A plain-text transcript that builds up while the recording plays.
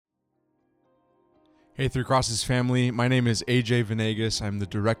Hey, Three Crosses family. My name is AJ Vanegas. I'm the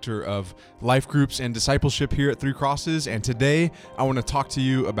director of life groups and discipleship here at Three Crosses. And today I want to talk to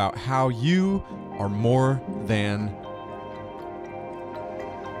you about how you are more than.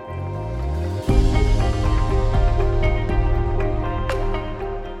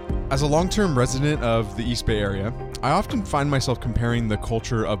 As a long-term resident of the East Bay area, I often find myself comparing the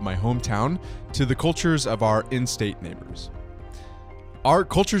culture of my hometown to the cultures of our in-state neighbors. Our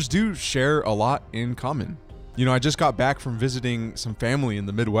cultures do share a lot in common. You know, I just got back from visiting some family in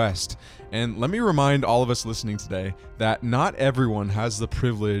the Midwest, and let me remind all of us listening today that not everyone has the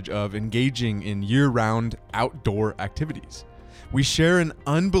privilege of engaging in year-round outdoor activities. We share an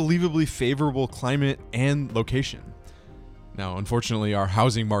unbelievably favorable climate and location. Now, unfortunately, our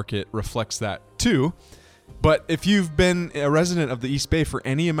housing market reflects that too, but if you've been a resident of the East Bay for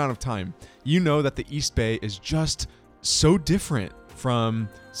any amount of time, you know that the East Bay is just so different from,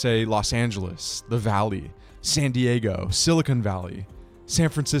 say, Los Angeles, the Valley, San Diego, Silicon Valley, San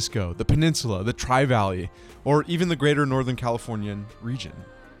Francisco, the Peninsula, the Tri-Valley, or even the greater Northern Californian region.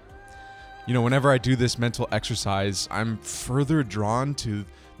 You know, whenever I do this mental exercise, I'm further drawn to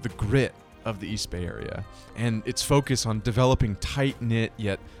the grit of the East Bay area and its focus on developing tight-knit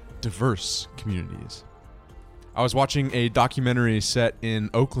yet diverse communities. I was watching a documentary set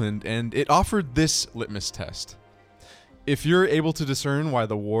in Oakland, and it offered this litmus test. If you're able to discern why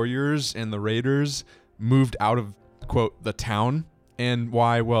the Warriors and the Raiders moved out of, quote, the town, and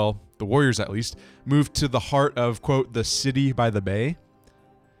why, well, the Warriors at least, moved to the heart of, quote, the city by the bay,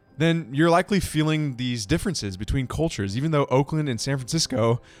 then you're likely feeling these differences between cultures, even though Oakland and San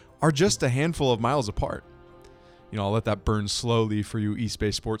Francisco are just a handful of miles apart. You know, I'll let that burn slowly for you East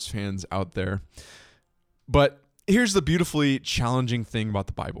Bay sports fans out there. But here's the beautifully challenging thing about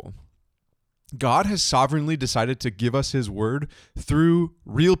the Bible. God has sovereignly decided to give us his word through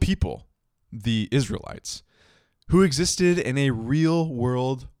real people, the Israelites, who existed in a real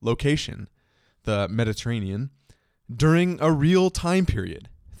world location, the Mediterranean, during a real time period,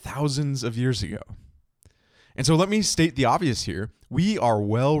 thousands of years ago. And so let me state the obvious here. We are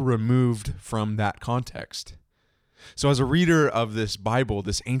well removed from that context. So as a reader of this Bible,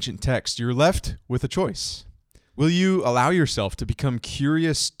 this ancient text, you're left with a choice. Will you allow yourself to become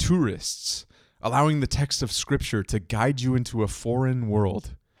curious tourists, allowing the text of Scripture to guide you into a foreign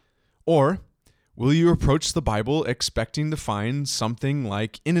world? Or will you approach the Bible expecting to find something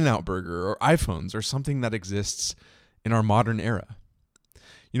like In-N-Out Burger or iPhones or something that exists in our modern era?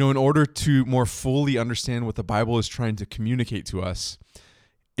 You know, in order to more fully understand what the Bible is trying to communicate to us,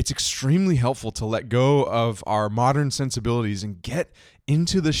 it's extremely helpful to let go of our modern sensibilities and get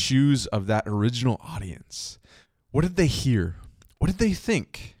into the shoes of that original audience. What did they hear? What did they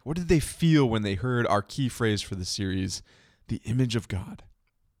think? What did they feel when they heard our key phrase for the series, the image of God?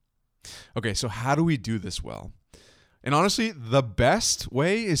 Okay, so how do we do this well? And honestly, the best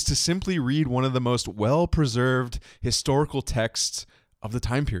way is to simply read one of the most well-preserved historical texts of the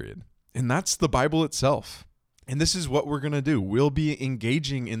time period, and that's the Bible itself. And this is what we're going to do. We'll be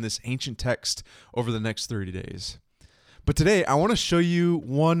engaging in this ancient text over the next 30 days. But today, I want to show you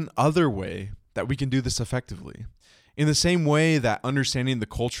one other way that we can do this effectively. In the same way that understanding the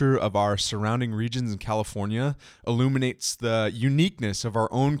culture of our surrounding regions in California illuminates the uniqueness of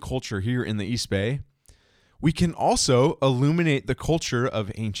our own culture here in the East Bay, we can also illuminate the culture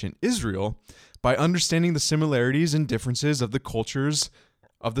of ancient Israel by understanding the similarities and differences of the cultures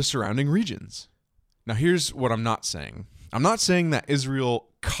of the surrounding regions. Now, here's what I'm not saying. I'm not saying that Israel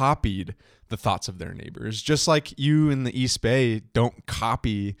copied the thoughts of their neighbors, just like you in the East Bay don't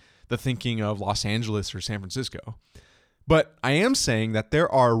copy the thinking of Los Angeles or San Francisco. But I am saying that there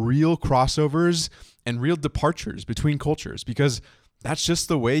are real crossovers and real departures between cultures because that's just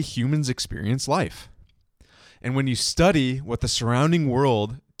the way humans experience life. And when you study what the surrounding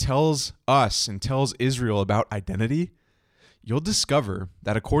world tells us and tells Israel about identity, you'll discover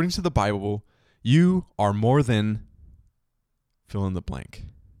that according to the Bible, you are more than fill in the blank.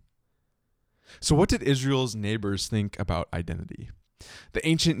 So what did Israel's neighbors think about identity? The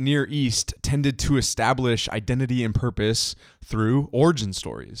ancient Near East tended to establish identity and purpose through origin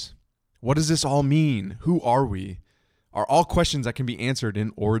stories. What does this all mean? Who are we? Are all questions that can be answered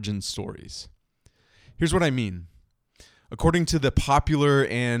in origin stories. Here's what I mean. According to the popular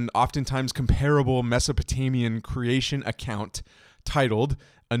and oftentimes comparable Mesopotamian creation account titled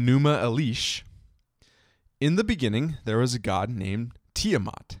Enuma Elish, in the beginning there was a god named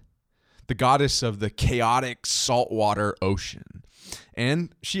Tiamat, the goddess of the chaotic saltwater ocean.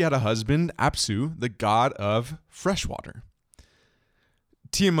 And she had a husband, Apsu, the god of freshwater.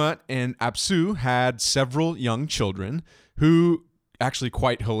 Tiamat and Apsu had several young children who actually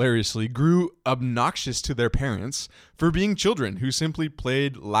quite hilariously, grew obnoxious to their parents for being children who simply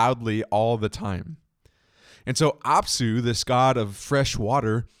played loudly all the time. And so Apsu, this god of fresh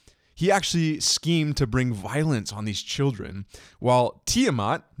water, he actually schemed to bring violence on these children, while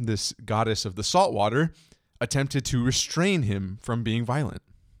Tiamat, this goddess of the salt water, attempted to restrain him from being violent.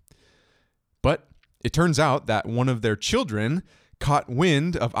 But it turns out that one of their children caught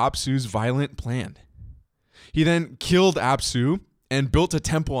wind of Apsu's violent plan. He then killed Apsu and built a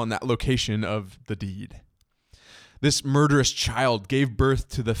temple on that location of the deed. This murderous child gave birth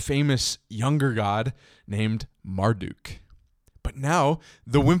to the famous younger god named Marduk. But now,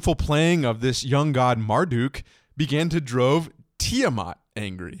 the whimful playing of this young god Marduk began to drove Tiamat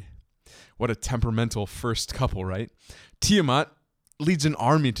angry. What a temperamental first couple, right? Tiamat leads an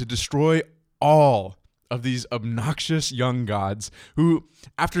army to destroy all of these obnoxious young gods who,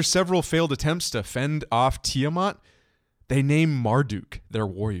 after several failed attempts to fend off Tiamat, they name Marduk their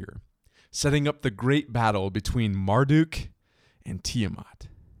warrior, setting up the great battle between Marduk and Tiamat.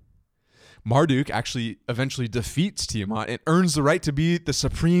 Marduk actually eventually defeats Tiamat and earns the right to be the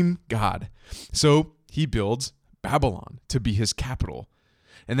supreme god. So he builds Babylon to be his capital.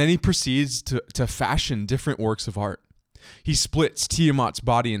 And then he proceeds to fashion different works of art. He splits Tiamat's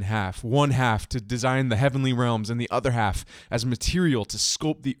body in half, one half to design the heavenly realms and the other half as material to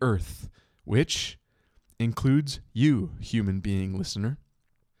sculpt the earth, which includes you, human being listener.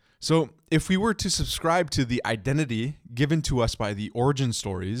 So if we were to subscribe to the identity given to us by the origin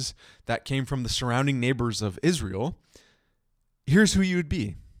stories that came from the surrounding neighbors of Israel, here's who you would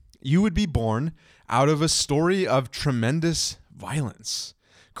be. You would be born out of a story of tremendous violence,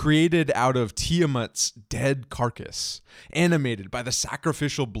 created out of Tiamat's dead carcass, animated by the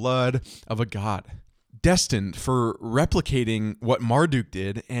sacrificial blood of a god, destined for replicating what Marduk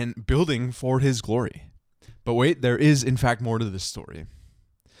did and building for his glory. But wait, there is in fact more to this story.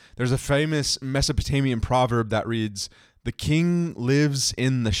 There's a famous Mesopotamian proverb that reads, "The king lives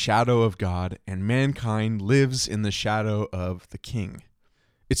in the shadow of God, and mankind lives in the shadow of the king."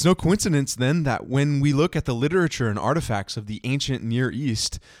 It's no coincidence then that when we look at the literature and artifacts of the ancient Near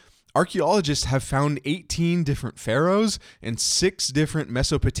East, archaeologists have found 18 different pharaohs and 6 different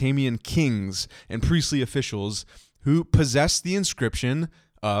Mesopotamian kings and priestly officials who possess the inscription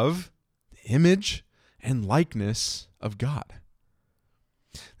of the image and likeness of God.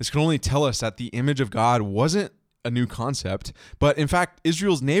 This can only tell us that the image of God wasn't a new concept, but in fact,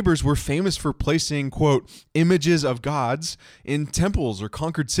 Israel's neighbors were famous for placing, quote, images of gods in temples or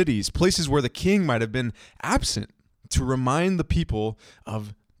conquered cities, places where the king might have been absent, to remind the people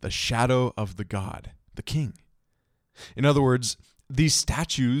of the shadow of the god, the king. In other words, these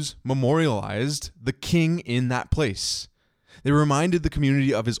statues memorialized the king in that place. They reminded the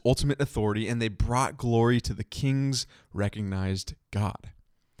community of his ultimate authority, and they brought glory to the king's recognized God.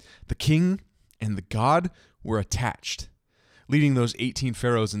 The king and the god were attached, leading those 18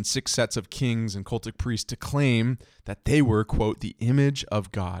 pharaohs and 6 sets of kings and cultic priests to claim that they were, quote, the image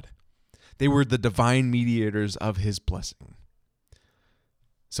of God. They were the divine mediators of his blessing.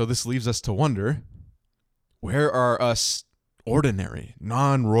 So this leaves us to wonder, where are us ordinary,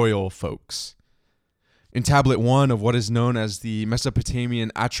 non-royal folks? In tablet 1 of what is known as the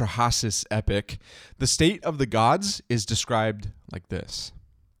Mesopotamian Atrahasis epic, the state of the gods is described like this.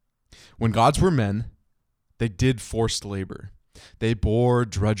 When gods were men, they did forced labor. They bore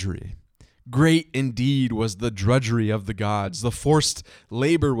drudgery. Great indeed was the drudgery of the gods. The forced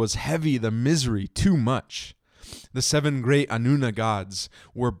labor was heavy, the misery too much. The 7 great Anuna gods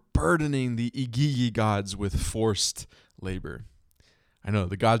were burdening the Igigi gods with forced labor. I know,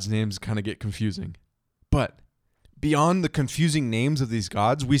 the gods' names kind of get confusing. But beyond the confusing names of these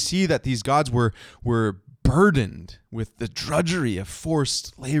gods, we see that these gods were burdened with the drudgery of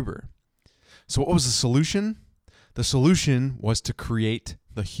forced labor. So what was the solution? The solution was to create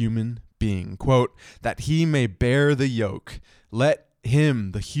the human being, quote, that he may bear the yoke. Let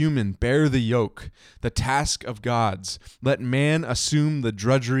him, the human, bear the yoke, the task of gods. Let man assume the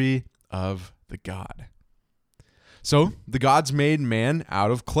drudgery of the god. So the gods made man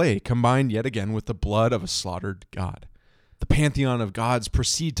out of clay, combined yet again with the blood of a slaughtered god. The pantheon of gods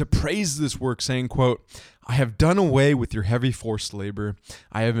proceed to praise this work, saying, quote, I have done away with your heavy forced labor.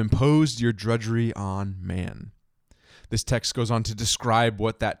 I have imposed your drudgery on man. This text goes on to describe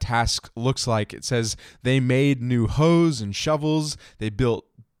what that task looks like. It says they made new hoes and shovels. They built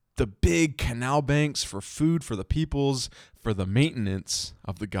the big canal banks for food for the peoples, for the maintenance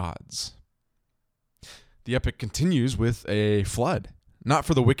of the gods. The epic continues with a flood, not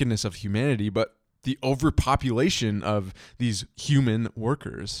for the wickedness of humanity, but the overpopulation of these human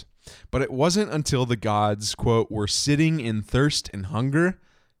workers. But it wasn't until the gods, quote, were sitting in thirst and hunger,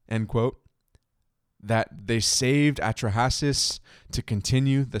 end quote, that they saved Atrahasis to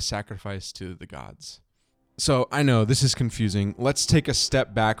continue the sacrifice to the gods. So I know this is confusing. Let's take a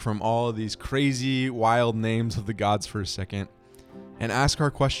step back from all of these crazy, wild names of the gods for a second and ask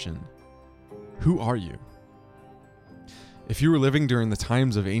our question: who are you? If you were living during the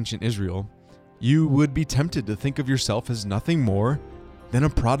times of ancient Israel, you would be tempted to think of yourself as nothing more than a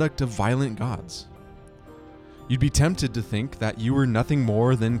product of violent gods. You'd be tempted to think that you were nothing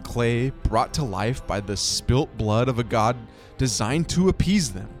more than clay brought to life by the spilt blood of a god designed to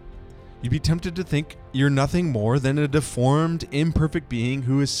appease them. You'd be tempted to think you're nothing more than a deformed, imperfect being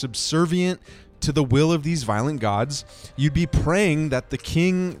who is subservient to the will of these violent gods. You'd be praying that the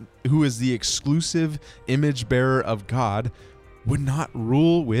king, who is the exclusive image bearer of God, would not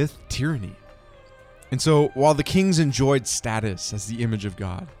rule with tyranny. And so, while the kings enjoyed status as the image of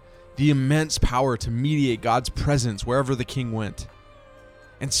God, the immense power to mediate God's presence wherever the king went,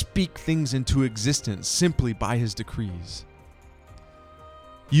 and speak things into existence simply by his decrees,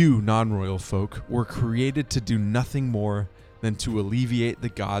 you non-royal folk were created to do nothing more than to alleviate the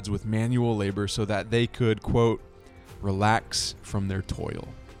gods with manual labor so that they could, quote, relax from their toil.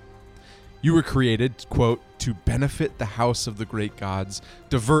 You were created, quote, to benefit the house of the great gods,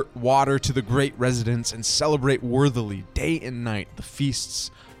 divert water to the great residence, and celebrate worthily day and night the feasts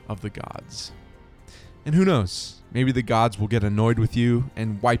of the gods. And who knows, maybe the gods will get annoyed with you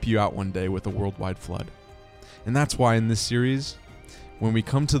and wipe you out one day with a worldwide flood. And that's why in this series, when we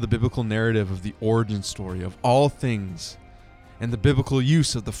come to the biblical narrative of the origin story of all things and the biblical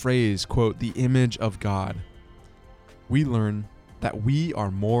use of the phrase, quote, the image of God, we learn that we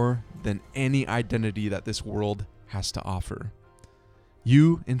are more than any identity that this world has to offer.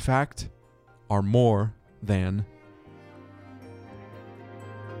 You, in fact, are more than